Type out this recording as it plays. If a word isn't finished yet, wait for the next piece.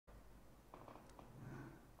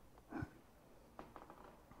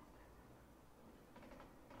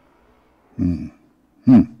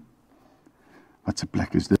Wat 'n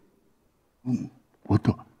plek is dit?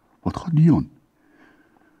 Wat gaan die aan?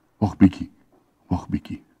 Wag bietjie.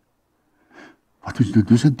 Wat is dit?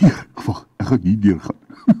 Dis 'n deur. Wag, ek gaan hier deur gaan.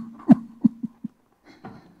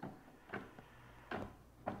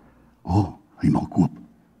 Hy maak oop.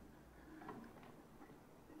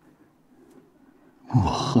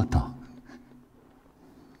 Wat dan?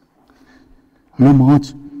 Hallo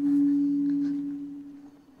maats.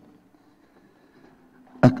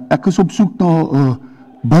 Ek is op soek na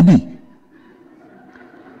Buddy.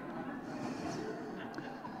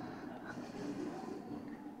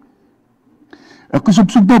 Ek is op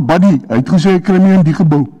soek na Buddy. Hy het gesê ek kry nie in die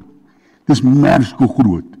gebou. Dis mersko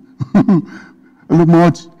groot. Hallo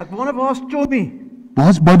maats. Ek wonder waar is Chommy? Waar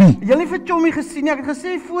is Buddy? Jy het nie vir Chommy gesien nie. Ek het gesê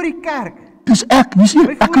voor die kerk. Dis ek, nie sê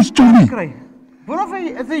ek is Chommy. Wonder of hy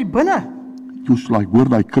is hy binne? Just like, hoor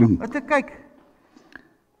die kring. Wat ek kyk.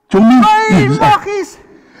 Chommy. Hey, maggies.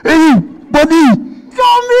 Hey, Buddy.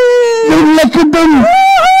 Chommy. Jy lekker ding.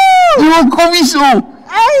 Jy kom hier so.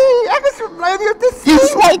 Hey, ek is so bly om jou te sien.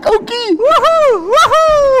 Jy's like ookie.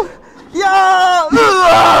 Woohoo. Ja.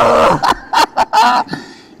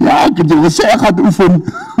 Ja, ek het jou gesê ek gaan oefen.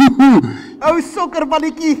 Ou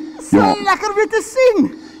sokkerballetjie. So lekker weer te sien.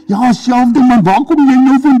 Ja, selfde man, waar kom jy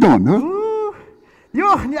nou vandaan, hè?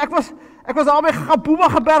 Joh, nee, ek was daar by Gaboeba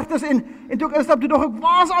gebergtes en toe ek instap, toe dog ek,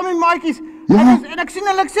 waar is al my maatjies? Ja. En ek sien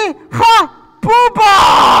hulle sê, Gaboeba!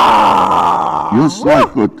 Just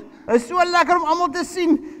like goed. Is so lekker om almal te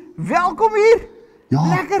sien. Welkom hier. Ja.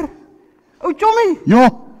 Lekker. Ou Chommy. Ja.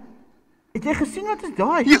 Het jy gesien wat is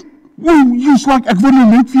daai? Ja. Just like, ek wil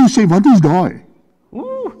net vir jou sê, wat is daai?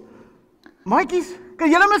 Maatjies, kan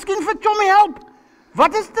julle miskien vir Chommy help?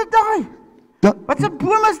 Wat is dit daai? Wat 'n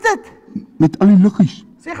boom is dit? Met al die liggies.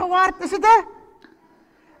 Sê gehoor, is dit 'n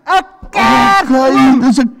kersboom?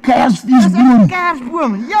 Dis 'n kersfeesboom. Dis 'n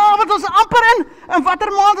kersboom. Ja, want ons is amper in. In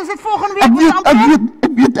watter maand is dit volgende week?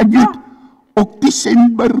 Ek weet.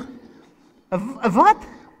 Oktober. Wat?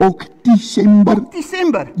 Oktober.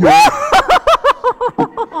 Ja.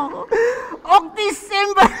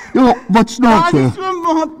 Oktober. Ja, wat snaaks. Dis so 'n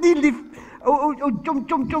maand nie lief.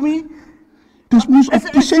 Chommy. Dis mos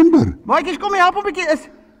Oktober. Maatjies, kom help 'n bietjie. Is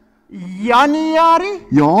Januarie?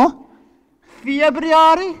 Ja.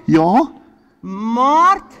 Februarie? Ja.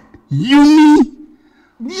 Maart? Junie?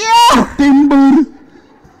 Ja! September?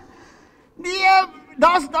 Nee,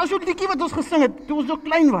 daar's so 'n liedjie wat ons gesing het toe ons so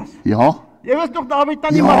klein was. Ja. Jy was nog daar by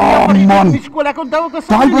Tannie Ja, Maria man. in die skool. Ek onthou ek was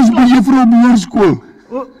Daai was by juffrou Meerskool.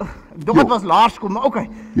 Dog dit was laerskool, maar okay.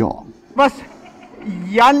 Ja. Was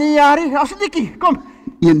Januarie, as 'n liedjie, kom.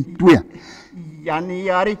 1 2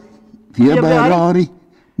 Januarie, Februarie,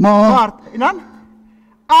 Maart en dan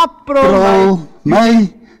April,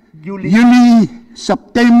 Mei, Julie,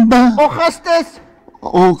 September, Augustus,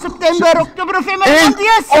 September, Oktober, November en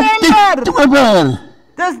Desember. Oktober.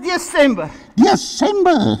 Dis Desember.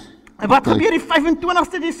 Desember. En wat gebeur die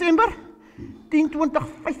 25ste Desember? 10, 20,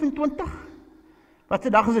 25. Wat 'n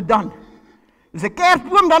dag is dit dan? Dis 'n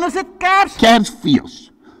kersboom, dan is dit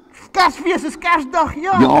Kersfees. Kersfees is Kersdag,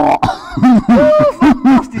 ja. Ja.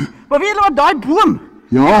 Fantasties. Maar weet julle wat daai boom?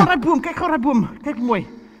 Ja. Kyk gou daai boom. Kyk mooi.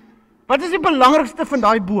 Wat is die belangrikste van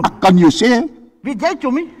daai boom? Ek kan jou sê, Weet jy,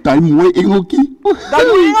 Chommy? daai mooi engeltjie. Daai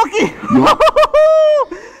mooi engeltjie.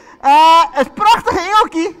 Ja. Is pragtige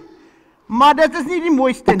engeltjie, maar dit is nie die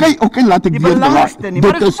mooiste nie. Okay, laat ek Die weer belangrikste nie.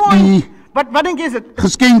 Dit is mooi. die Wat dink jy is dit?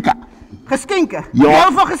 geskenke. Geskenke. Ja. Die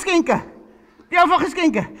hou van geskenke.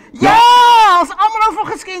 Ja, ons almal hou van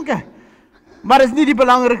geskenke. Maar dit is nie die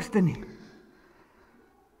belangrikste nie.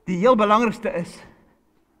 Die heel belangrikste is,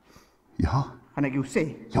 Ja. gaan ek jou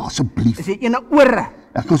sê, Ja, asseblief. is jy ene ore.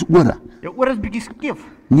 Ek is ore. Jou ore is bietjie skeef.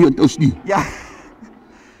 Nee, dit is nie. Ja.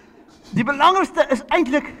 Die belangrikste is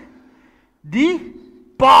eintlik die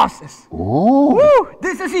basis.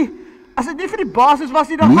 Dis is die, as dit nie vir die basis was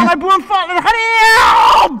nie, dan gaan hy boom val en dan gaan hy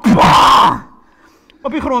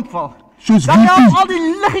op die grond val. Soos Dan Wiepie. al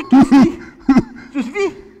die liggetjies nie. Soos wie?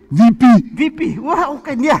 Wiepie.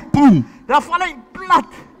 Okay, nee. Boom. Dan val hy plat.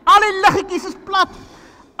 Al die liggetjies is plat.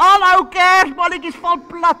 Al ou kersballetjies val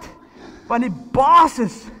plat. Want die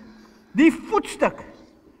basis, die voetstuk,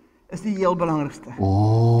 is die heel belangrikste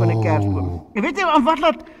van 'n kersboom. En weet jy aan wat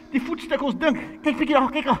laat die voetstuk ons dink? Kyk bietjie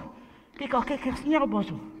daar, kyk al, ek sien jou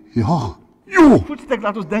baso. Ja. Jo. Voetstuk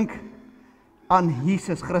laat ons dink aan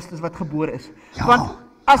Jesus Christus wat gebore is. Ja. Want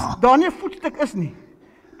as daar nie 'n voetstuk is nie,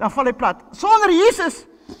 dan val hy plat. Sonder Jesus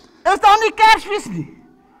is daar nie Kersfees nie.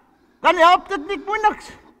 Dan help dit nie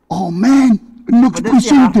niks. Oh man, niks Maar dit is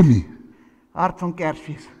die presente nie. Hart van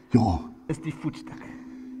Kersfees Ja. is die voetstuk.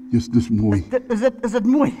 Dis mooi. Is dit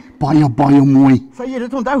mooi? Baie, baie mooi. Sal jy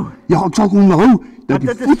dit onthou? Ja, ek sal onthou dat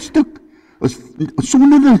die voetstuk is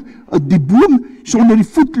sonder die boom, sonder die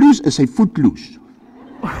voetloos is hy voetloos.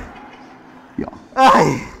 Ja.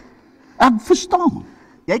 Ai, Ek verstaan.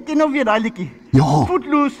 jy ken nou weer daai liedjie. Ja.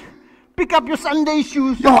 Footloose, pick up your Sunday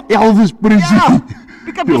shoes. Ja, Elvis presies. Ja,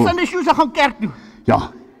 pick up your Ja. Sunday shoes en gaan kerk toe.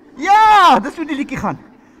 Ja. Ja, dis hoe die liedjie gaan.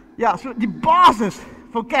 Ja, so die basis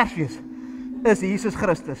van Kersfees is Jesus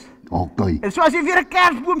Christus. Okay. En so as jy weer 'n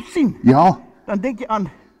kersboom sien, Ja. dan dink jy aan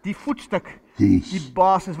die voetstuk, Yes. die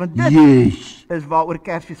basis, want dit Yes. is waaroor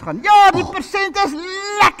Kersfees gaan. Ja, die persent is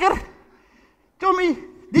lekker. Tommy,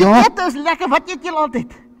 die Ja. ete is lekker. Wat eet jy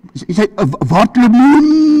altyd? Jy sê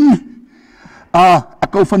watlemoen.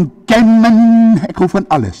 Ek hou van kemen, ek hou van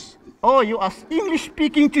alles. Oh, you are English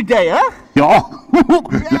speaking today, hè? Ja.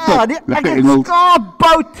 Ja, die lekker ek Engels.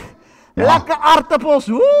 skaapbout. Ja. Lekker aardappels.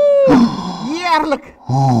 Heerlik.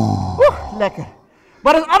 Lekker.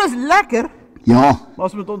 Maar is alles lekker, Ja. maar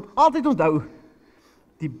ons moet altyd onthou,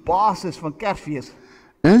 die basis van Kersfees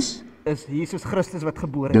Is is Jesus Christus wat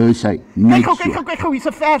gebore is. dis hy. Net so. Kyk gou, hier's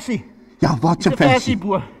 'n versie. Ja, wat 'n Hier's 'n versie versie.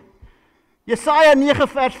 bo. Jesaja 9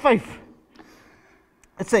 vers 5.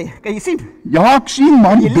 Dit sê, kan jy sien? Ja, ek sien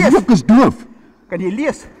man, Jy die lees. boek is doof. Kan jy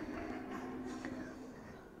lees?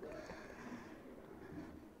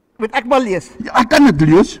 Moet ek maar lees? Ja, ek kan dit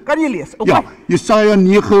lees. Kan jy lees? Okay. Ja, Jesaja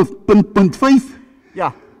 9:5.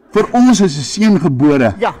 Ja. Vir ons is 'n seun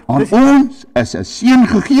gebore. Ja, Aan dis- ons is 'n seun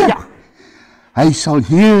gegee. Ja. Hy sal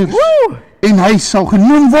heers Woe! en hy sal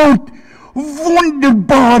genoem word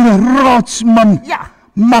wonderbare raadsman, Ja.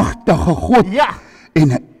 magtige God Ja.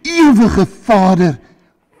 en 'n ewige Vader,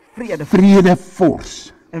 Vrede. vrede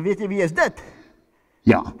vors. En weet jy wie is dit?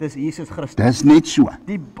 Ja, Dis Jesus Christus. dis net so.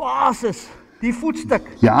 Die basis, die voetstuk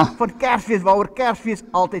Ja. van Kersfees waaroor Kersfees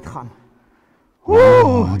altyd gaan.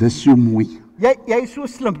 Oh, dis so mooi. Jy is so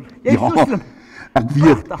slim. Jy is Ja, so slim. ek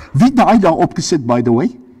weet. Pragtig. Wie daai daar opgesit by the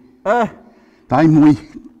way? Daai mooi.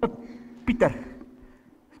 Pieter.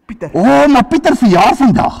 Pieter. Oh, maar Pieter verjaar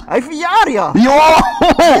vandag. Hy verjaar ja. Ja!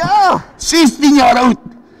 Ja. 16 jaar oud.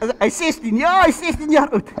 Hy's 16. Ja, hy's 16 jaar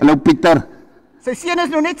oud. Hallo Pieter. Sy seun is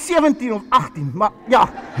nou net 17 of 18, maar ja,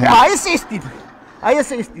 Ja. maar hy is 16. Hy is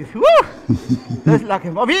 16. Woe! Dis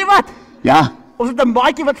lekker. Maar weet jy wat? Ja. Ons het 'n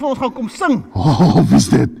maatjie wat vir ons gaan kom sing. Oh, wie is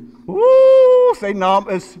dit? Ooh, sy naam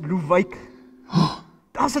is Louwyk.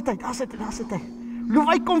 Daar sit hy.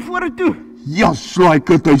 Louwyk kom vorentoe. Ja, slaai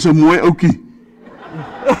kut, hy's 'n mooi ouetjie.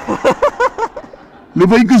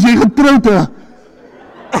 Louwyk, is jy getroud hè?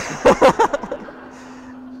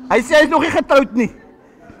 Hy sê hy is nog nie getroud nie.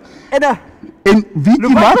 En En weet jy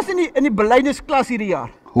Louwyk wat? was in die belydensklas hierdie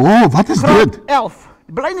jaar. Oh, wat is Graad dit? 11.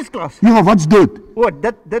 Die belydensklas. Ja, wat's dit? O,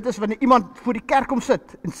 dit is wanneer iemand voor die kerk kom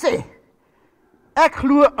sit en sê, ek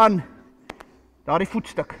glo aan daardie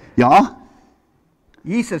voetstuk. Ja?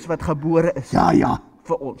 Jesus wat gebore is Ja.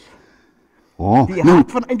 vir ons. Oh, Die nou,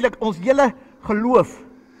 hart van eintlik ons hele geloof.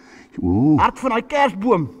 oh, Hart van daai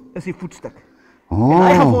kersboom is die voetstuk. En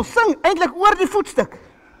hy gaan vir oh. ons sing eintlik oor die voetstuk.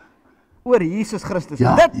 Oor Jesus Christus.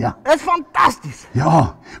 Ja, Dit ja. is fantasties.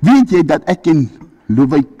 Ja, weet jy dat ek ken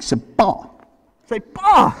Louwyk se pa? Sy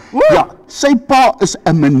pa. Woe! Ja, sy pa is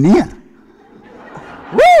 'n meneer.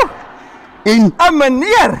 Woe! En 'n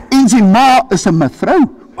meneer. sy ma is 'n mevrou.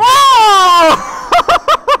 Oh!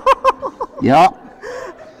 Ja,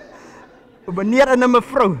 'n meneer en 'n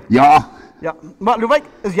mevrou. ja. Ja, maar Louwyk,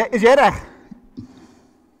 is jy reg?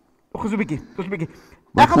 Nog so 'n bietjie. Wat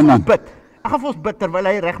Ek gaan gaan vir dan? ons bid. Ek gaan vir ons bid terwyl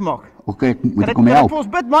hy regmaak. Okay, ek moet Kan ek ek kom vir help. ons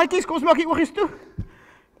bid, maatjies? Kom ons maak die oogies toe.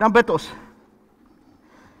 Dan bid ons.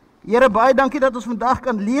 Here, baie dankie dat ons vandag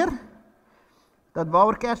kan leer dat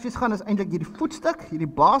waaroor Kersfees gaan is eintlik hierdie voetstuk, hierdie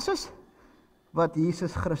basis wat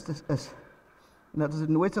Jesus Christus is. En dat ons dit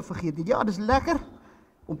nooit sal vergeet nie. Ja, dis lekker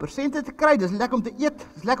om persente te kry, dis lekker om te eet,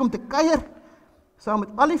 dis lekker om te kuier saam met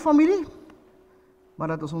al die familie. Maar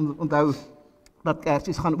dat ons onthou dat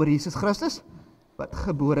Kersfees gaan oor Jesus Christus wat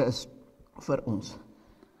gebore is vir ons.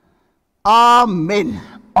 Amen.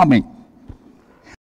 Amen.